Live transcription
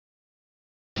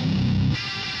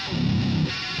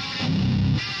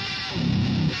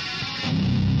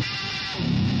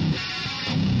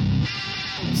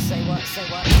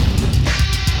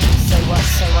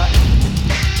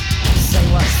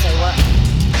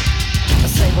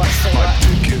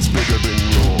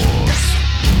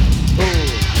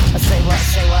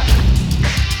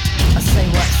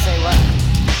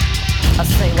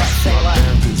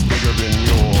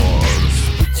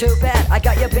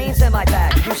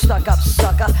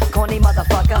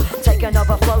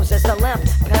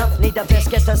Need the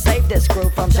biscuits to save this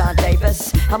group from John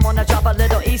Davis. I'm gonna drop a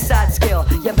little east side skill.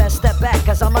 You best step back,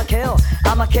 cause I'ma kill.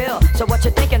 So what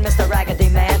you thinking, Mr. Raggedy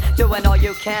Man? Doing all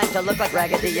you can to look like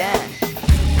Raggedy Ann.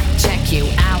 Check you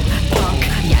out, punk.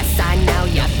 Yes, I know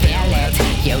you feel it.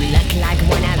 You look like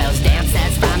one of those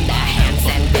dancers from the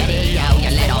Hanson video.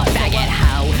 You little faggot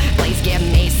hoe. Please give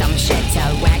me some shit to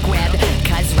whack with,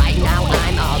 cause right now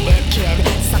I'm all it, kid.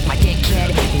 Suck my dick, kid,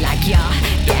 like your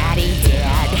daddy did.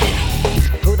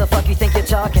 Who the fuck you think you're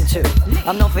talking to?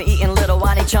 I'm known for eating little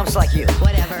whiny chumps like you.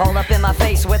 Whatever. All up in my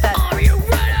face with that. Are you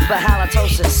ready? But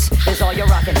halitosis is all you're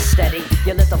rocking steady.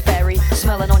 You little fairy,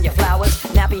 smelling on your flowers.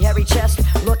 Nappy hairy chest,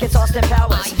 look it's Austin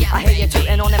Powers. Yeah, I hear you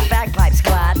tooting on them bagpipes,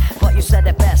 Clyde. But you said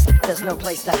it best, there's no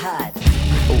place to hide.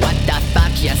 What the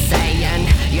fuck you saying?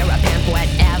 You're a pimp,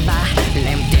 whatever.